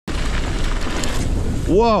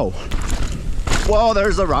Whoa. Whoa,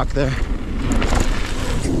 there's a rock there.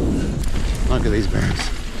 Look at these bears.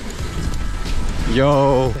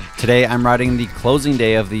 Yo. Today I'm riding the closing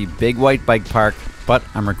day of the Big White Bike Park, but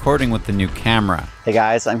I'm recording with the new camera. Hey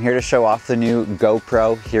guys, I'm here to show off the new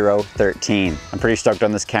GoPro Hero 13. I'm pretty stoked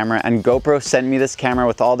on this camera, and GoPro sent me this camera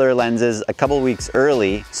with all their lenses a couple weeks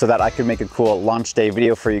early so that I could make a cool launch day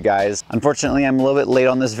video for you guys. Unfortunately, I'm a little bit late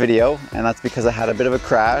on this video, and that's because I had a bit of a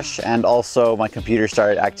crash and also my computer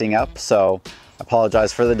started acting up, so I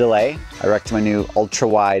apologize for the delay. I wrecked my new ultra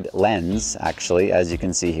wide lens, actually, as you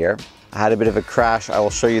can see here. I had a bit of a crash. I will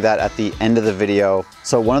show you that at the end of the video.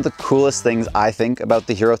 So one of the coolest things I think about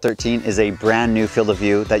the Hero 13 is a brand new field of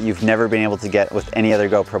view that you've never been able to get with any other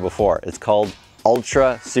GoPro before. It's called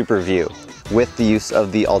Ultra Superview with the use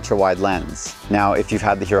of the ultra wide lens. Now, if you've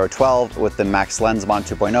had the Hero 12 with the Max Lens Mod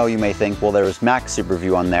 2.0, you may think, well, there was Max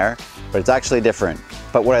Superview on there, but it's actually different.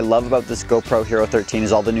 But what I love about this GoPro Hero 13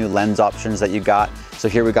 is all the new lens options that you got. So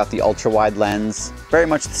here we got the ultra wide lens, very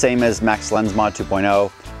much the same as Max Lens Mod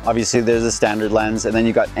 2.0. Obviously there's a standard lens, and then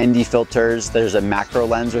you got ND filters. There's a macro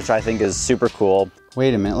lens, which I think is super cool.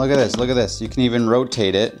 Wait a minute, look at this, look at this. You can even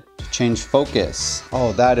rotate it to change focus.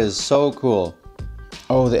 Oh, that is so cool.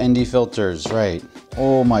 Oh, the ND filters, right.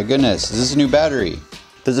 Oh my goodness, is this a new battery?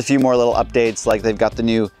 There's a few more little updates, like they've got the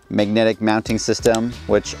new magnetic mounting system,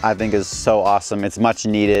 which I think is so awesome. It's much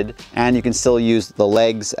needed, and you can still use the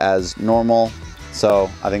legs as normal. So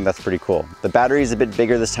I think that's pretty cool. The battery is a bit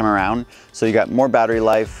bigger this time around, so you got more battery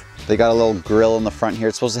life. They got a little grill in the front here.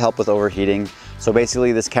 It's supposed to help with overheating. So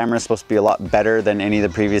basically this camera is supposed to be a lot better than any of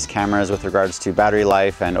the previous cameras with regards to battery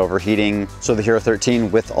life and overheating. So the Hero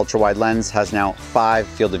 13 with ultra wide lens has now 5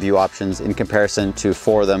 field of view options in comparison to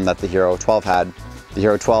 4 of them that the Hero 12 had. The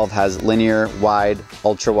Hero 12 has linear, wide,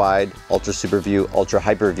 ultra super view, ultra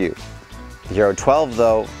hyper view. The Hero 12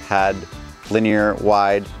 though had linear,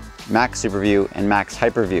 wide, Max Superview and Max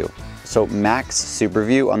Hyperview. So Max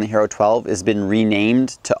Superview on the Hero 12 has been renamed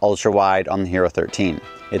to Ultra Wide on the Hero 13.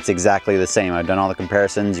 It's exactly the same. I've done all the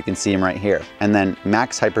comparisons. You can see them right here. And then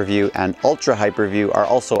Max Hyperview and Ultra Hyperview are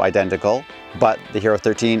also identical, but the Hero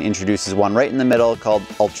 13 introduces one right in the middle called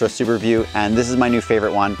Ultra Superview, and this is my new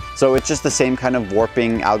favorite one. So it's just the same kind of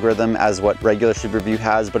warping algorithm as what regular Superview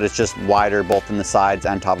has, but it's just wider both in the sides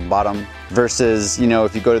and top and bottom. Versus, you know,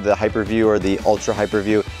 if you go to the Hyperview or the Ultra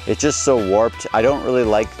Hyperview, it's just so warped. I don't really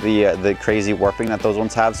like the crazy warping that those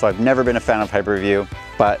ones have, so I've never been a fan of Hyperview,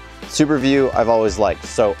 but Superview I've always liked.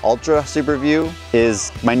 So Ultra Superview is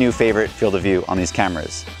my new favorite field of view on these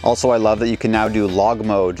cameras. Also, I love that you can now do log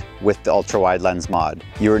mode with the ultra wide lens mod.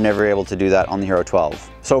 You were never able to do that on the Hero 12.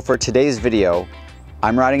 So for today's video,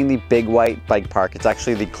 I'm riding the Big White Bike Park. It's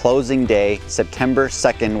actually the closing day, September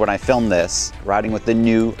 2nd when I filmed this, riding with the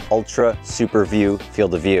new Ultra Superview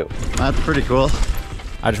field of view. That's pretty cool.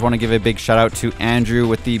 I just want to give a big shout out to Andrew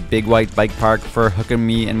with the Big White Bike Park for hooking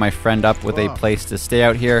me and my friend up with a place to stay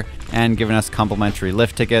out here and giving us complimentary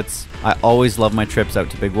lift tickets. I always love my trips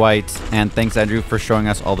out to Big White, and thanks Andrew for showing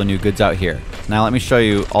us all the new goods out here. Now let me show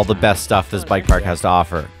you all the best stuff this bike park has to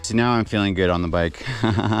offer. See, now I'm feeling good on the bike.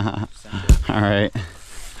 All right,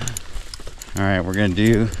 we're gonna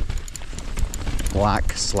do Black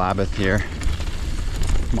Slabbath here.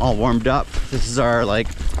 I'm all warmed up. This is our like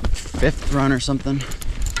 5th run or something.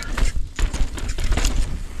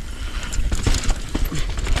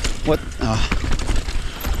 What?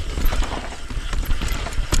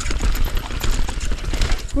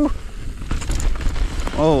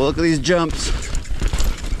 Oh, look at these jumps.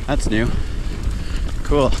 That's new.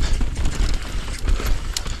 Cool.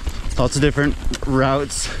 Lots of different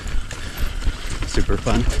routes. Super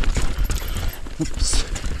fun. Oops.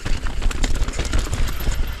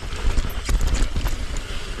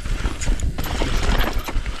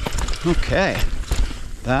 Okay,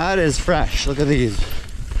 that is fresh. Look at these.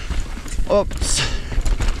 Oops.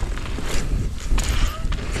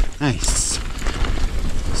 Nice.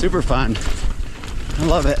 Super fun. I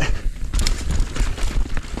love it.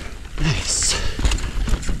 Nice.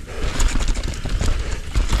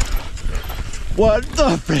 What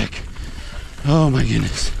the frick? Oh my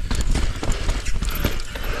goodness.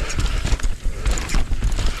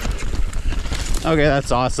 Okay,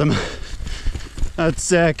 that's awesome. That's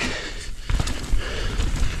sick.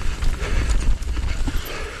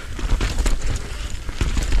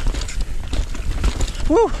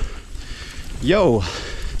 Woo! Yo!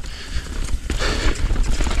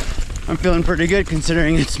 I'm feeling pretty good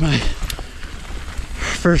considering it's my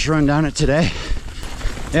first run down it today.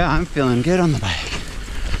 Yeah, I'm feeling good on the bike.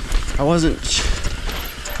 I wasn't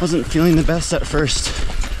feeling the best at first.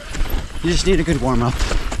 You just need a good warm up.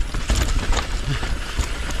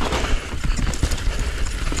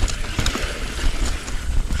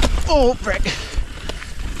 Oh, frick.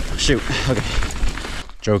 Shoot, okay.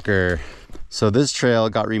 Joker. So this trail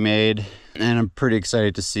got remade and I'm pretty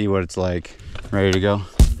excited to see what it's like. Ready to go?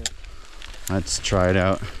 Let's try it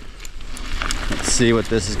out. Let's see what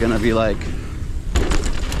this is gonna be like.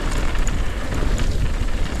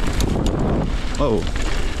 Whoa.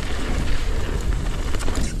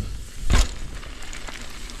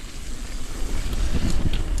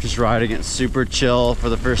 Just riding it super chill for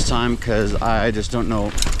the first time because I just don't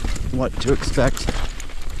know what to expect.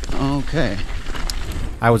 Okay.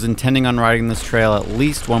 I was intending on riding this trail at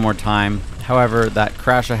least one more time. However, that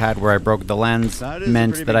crash I had where I broke the lens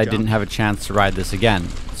meant that I didn't have a chance to ride this again.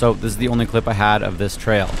 So this is the only clip I had of this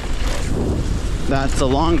trail. That's a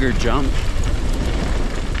longer jump.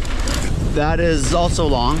 That is also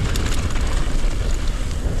long.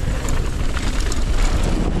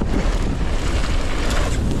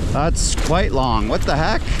 That's quite long. What the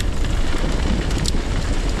heck?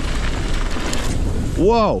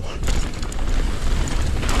 Whoa.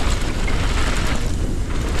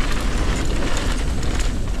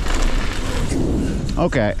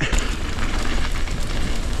 Okay.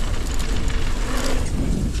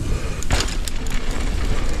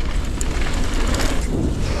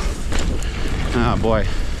 Oh boy.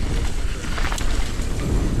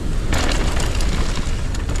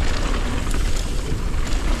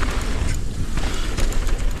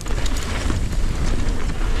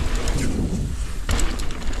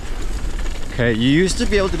 Okay, you used to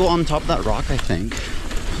be able to go on top of that rock, I think.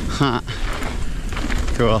 Huh.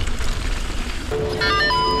 Cool.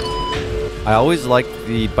 I always liked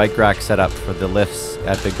the bike rack setup for the lifts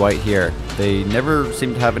at Big White here. They never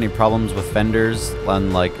seem to have any problems with fenders,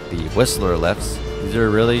 unlike the Whistler lifts. These are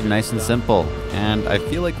really nice and simple, and I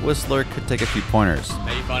feel like Whistler could take a few pointers.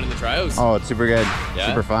 How you finding the trials? Oh, it's super good. Yeah?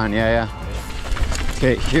 Super fun, yeah.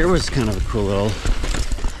 Okay, here was kind of a cool little...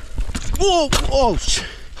 Whoa! Oh!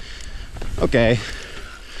 Okay.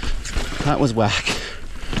 That was whack.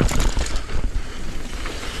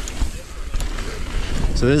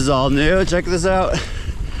 So this is all new, check this out.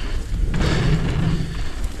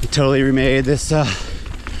 We totally remade this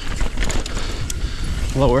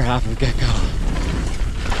lower half of Gecko.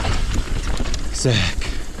 Sick.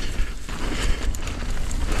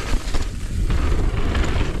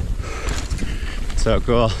 So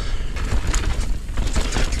cool.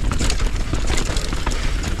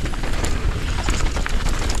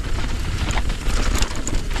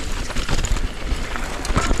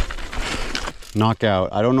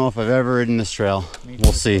 Knockout. I don't know if I've ever ridden this trail.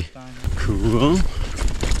 We'll see. Cool.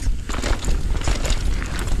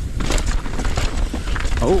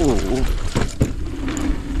 Oh.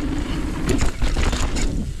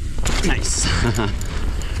 Nice.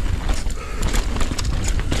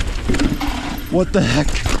 What the heck?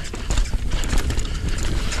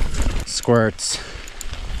 Squirts.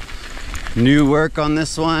 New work on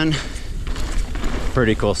this one.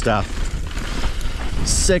 Pretty cool stuff.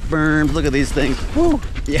 Sick berms, look at these things. Woo!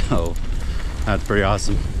 Yo, that's pretty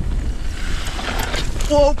awesome.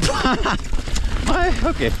 Whoa!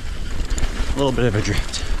 Okay, a little bit of a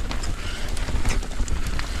drift.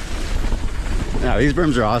 Yeah, these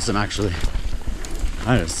berms are awesome actually.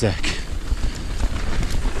 That is sick.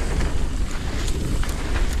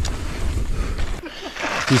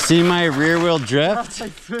 You see my rear wheel drift? I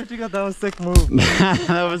swear to God, that was a sick move.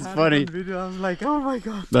 That was funny. I was like, oh my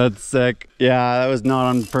God. That's sick. Yeah, that was not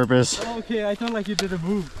on purpose. Okay, I thought like you did a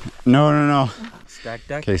move. No. Stack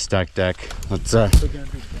deck. Okay, stack deck. Let's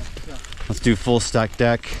do full stack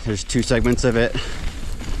deck. There's 2 segments of it.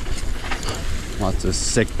 Lots of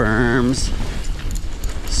sick berms.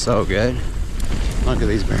 So good. Look at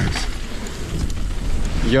these berms.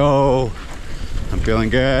 Yo, I'm feeling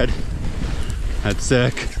good. That's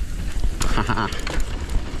sick.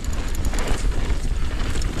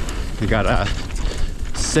 We got a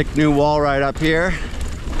sick new wall ride up here.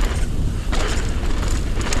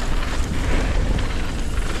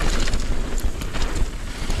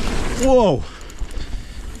 Whoa!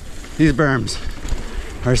 These berms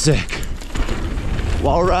are sick.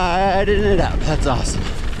 Wall riding it up. That's awesome.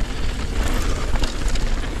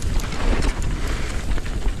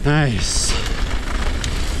 Nice.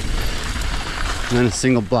 And then a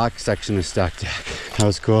single block section of stack deck. That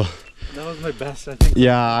was cool. That was my best, I think.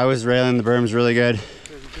 Yeah, I was railing the berms really good.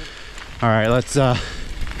 All right, let's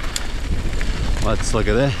look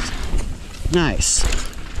at this. Nice.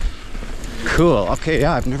 Cool. Okay,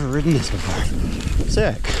 yeah, I've never ridden this before.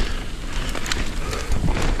 Sick.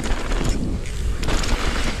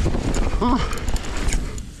 Huh.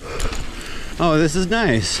 Oh, this is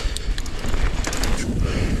nice.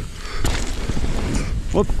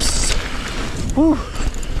 Whoops. Whew.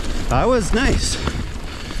 That was nice.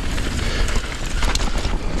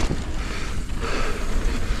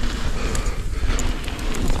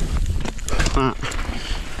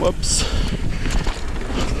 Whoops.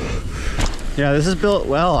 Yeah, this is built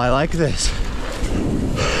well. I like this.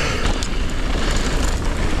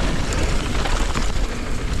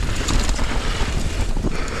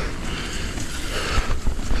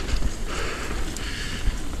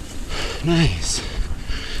 Nice.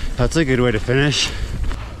 That's a good way to finish.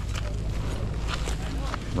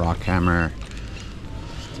 Rock hammer.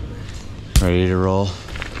 Ready to roll.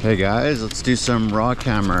 Hey guys, let's do some rock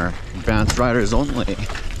hammer. Advanced riders only.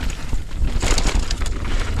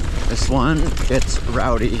 This one gets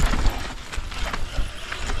rowdy.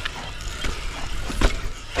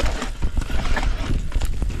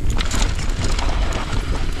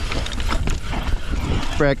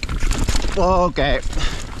 Frick. Whoa, okay.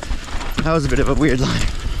 That was a bit of a weird line.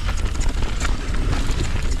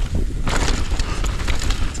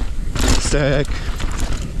 Sick.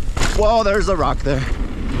 Whoa, there's a rock there.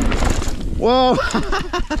 Whoa.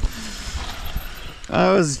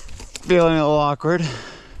 I was feeling a little awkward.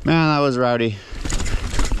 Man, that was rowdy.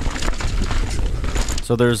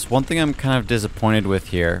 So there's one thing I'm kind of disappointed with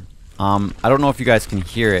here. I don't know if you guys can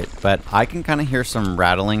hear it, but I can kind of hear some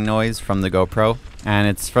rattling noise from the GoPro, and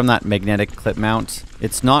it's from that magnetic clip mount.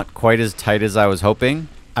 It's not quite as tight as I was hoping.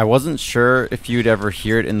 I wasn't sure if you'd ever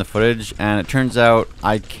hear it in the footage, and it turns out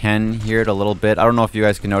I can hear it a little bit. I don't know if you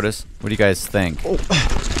guys can notice. What do you guys think? Oh.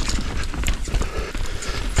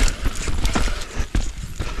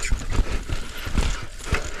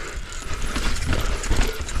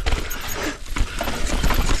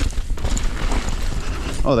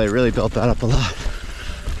 Oh, they really built that up a lot.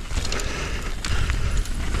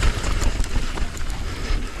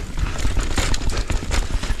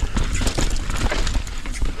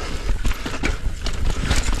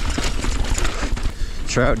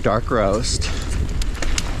 Trout dark roast.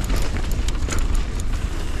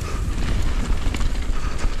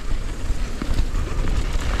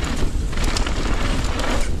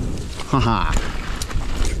 Haha.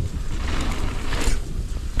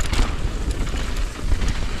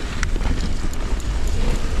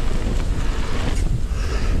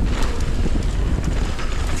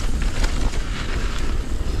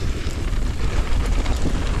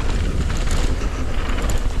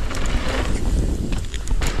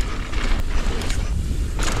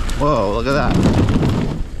 Whoa, look at that.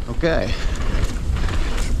 Okay.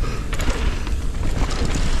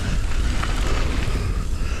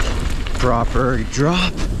 Proper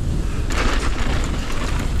drop.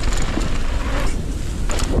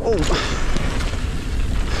 Oh.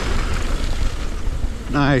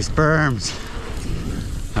 Nice berms.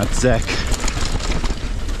 That's sick.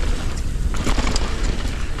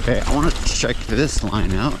 Okay, I want to check this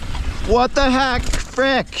line out. What the heck?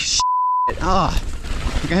 Frick. Shit. Ah.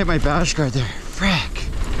 I think I hit my bash guard there. Frick.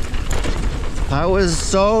 That was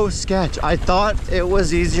so sketch. I thought it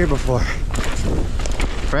was easier before.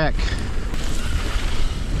 Frick.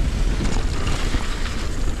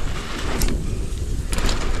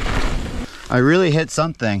 I really hit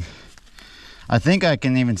something. I think I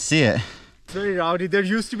can even see it. It's very rowdy. There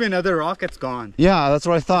used to be another rock, it's gone. Yeah, that's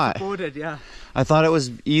what I thought. Supported, yeah. I thought it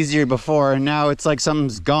was easier before, and now it's like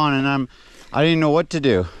something's gone and I didn't know what to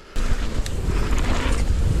do.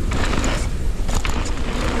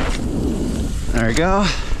 There we go.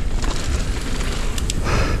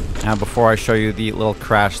 Now before I show you the little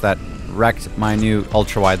crash that wrecked my new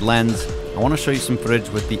ultra wide lens, I want to show you some footage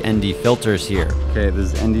with the ND filters here. Okay,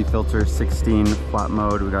 this is ND filter 16 flat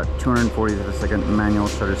mode. We got 240 to the second manual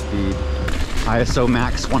shutter speed, ISO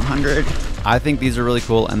max 100. I think these are really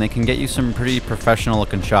cool and they can get you some pretty professional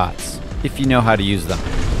looking shots if you know how to use them.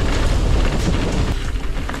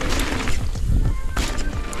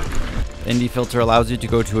 The ND filter allows you to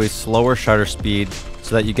go to a slower shutter speed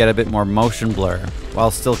so that you get a bit more motion blur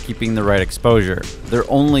while still keeping the right exposure. They're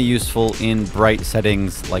only useful in bright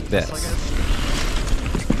settings like this.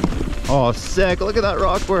 Oh, sick. Look at that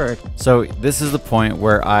rock work. So this is the point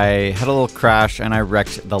where I had a little crash and I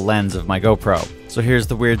wrecked the lens of my GoPro. So here's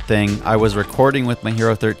the weird thing. I was recording with my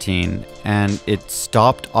Hero 13 and it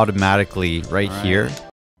stopped automatically right here.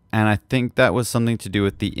 And I think that was something to do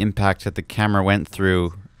with the impact that the camera went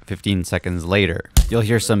through 15 seconds later. You'll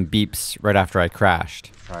hear some beeps right after I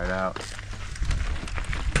crashed. Try it out.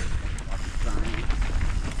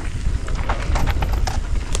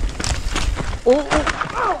 Oh, oh,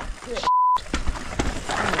 oh.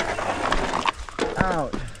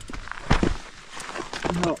 Out.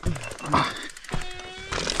 No.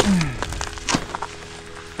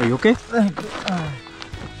 Are you okay?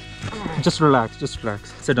 Just relax, just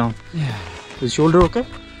relax. Sit down. Yeah. Is shoulder okay?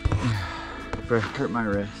 Yeah. Hurt my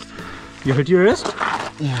wrist. You hit your wrist?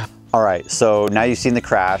 Yeah. All right, so now you've seen the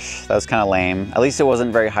crash. That was kind of lame. At least it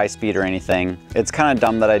wasn't very high speed or anything. It's kind of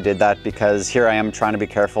dumb that I did that because here I am trying to be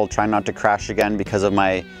careful, trying not to crash again because of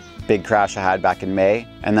my big crash I had back in May.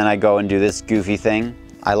 And then I go and do this goofy thing.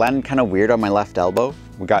 I landed kind of weird on my left elbow.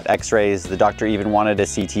 We got x-rays. The doctor even wanted a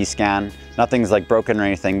CT scan. Nothing's like broken or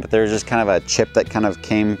anything, but there's just kind of a chip that kind of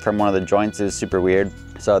came from one of the joints. It was super weird.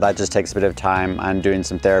 So that just takes a bit of time. I'm doing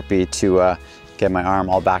some therapy to get my arm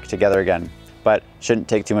all back together again, but shouldn't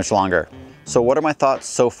take too much longer. So what are my thoughts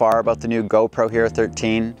so far about the new GoPro Hero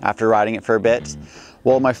 13 after riding it for a bit?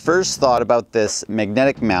 Well, my first thought about this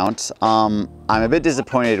magnetic mount, I'm a bit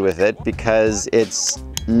disappointed with it because it's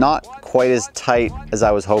not quite as tight as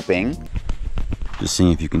I was hoping. Just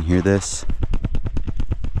seeing if you can hear this.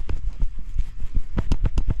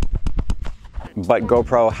 But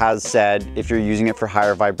GoPro has said if you're using it for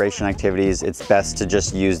higher vibration activities, it's best to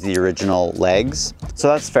just use the original legs. So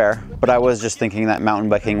that's fair, but I was just thinking that mountain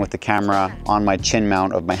biking with the camera on my chin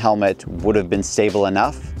mount of my helmet would have been stable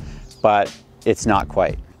enough, but it's not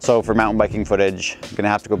quite. So for mountain biking footage, I'm gonna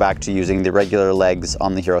have to go back to using the regular legs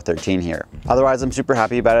on the Hero 13 here. Otherwise, I'm super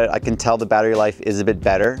happy about it. I can tell the battery life is a bit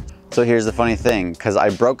better. So here's the funny thing, because I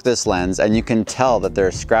broke this lens and you can tell that there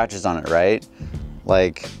are scratches on it, right?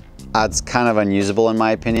 Like, that's kind of unusable in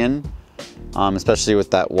my opinion, especially with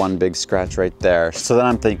that one big scratch right there. So then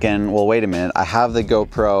I'm thinking, well, wait a minute, I have the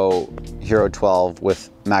GoPro Hero 12 with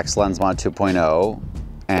max lens mod 2.0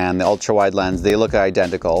 and the ultra wide lens, they look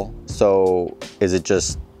identical. So is it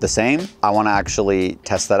just the same? I want to actually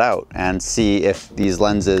test that out and see if these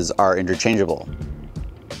lenses are interchangeable.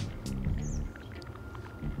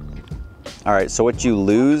 All right, so what you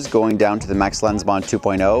lose going down to the max lens mod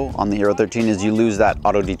 2.0 on the Hero 13 is you lose that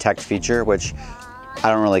auto detect feature, which I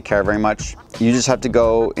don't really care very much. You just have to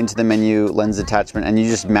go into the menu, lens attachment, and you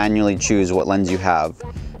just manually choose what lens you have.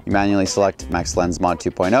 You manually select max lens mod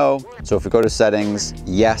 2.0. So if we go to settings,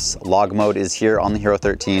 yes, log mode is here on the Hero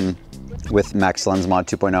 13 with max lens mod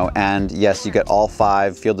 2.0. And yes, you get all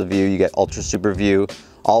 5 field of view, you get Ultra Superview,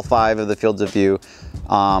 all 5 of the fields of view.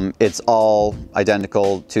 It's all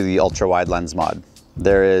identical to the ultra wide lens mod.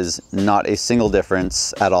 There is not a single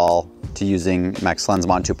difference at all to using max lens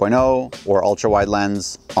mod 2.0 or ultra wide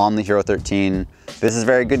lens on the Hero 13. This is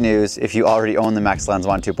very good news. If you already own the max lens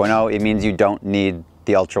mod 2.0, it means you don't need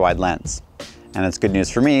the ultra wide lens. And it's good news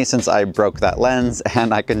for me since I broke that lens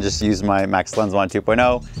and I can just use my max lens mod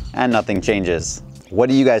 2.0 and nothing changes. What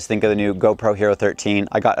do you guys think of the new GoPro Hero 13?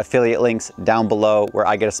 I got affiliate links down below where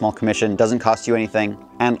I get a small commission, doesn't cost you anything.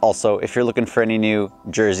 And also, if you're looking for any new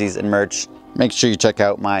jerseys and merch, make sure you check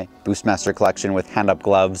out my Boostmaster collection with hand-up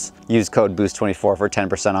gloves. Use code BOOST24 for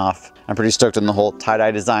 10% off. I'm pretty stoked on the whole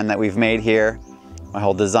tie-dye design that we've made here. My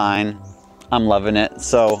whole design. I'm loving it,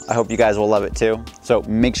 so I hope you guys will love it too. So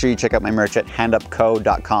make sure you check out my merch at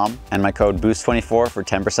handupco.com and my code BOOST24 for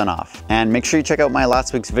 10% off. And make sure you check out my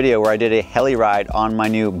last week's video where I did a heli ride on my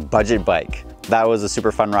new budget bike. That was a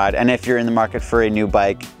super fun ride. And if you're in the market for a new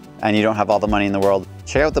bike and you don't have all the money in the world,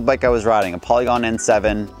 check out the bike I was riding, a Polygon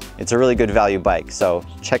N7. It's a really good value bike, so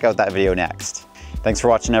check out that video next. Thanks for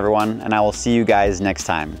watching everyone, and I will see you guys next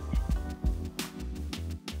time.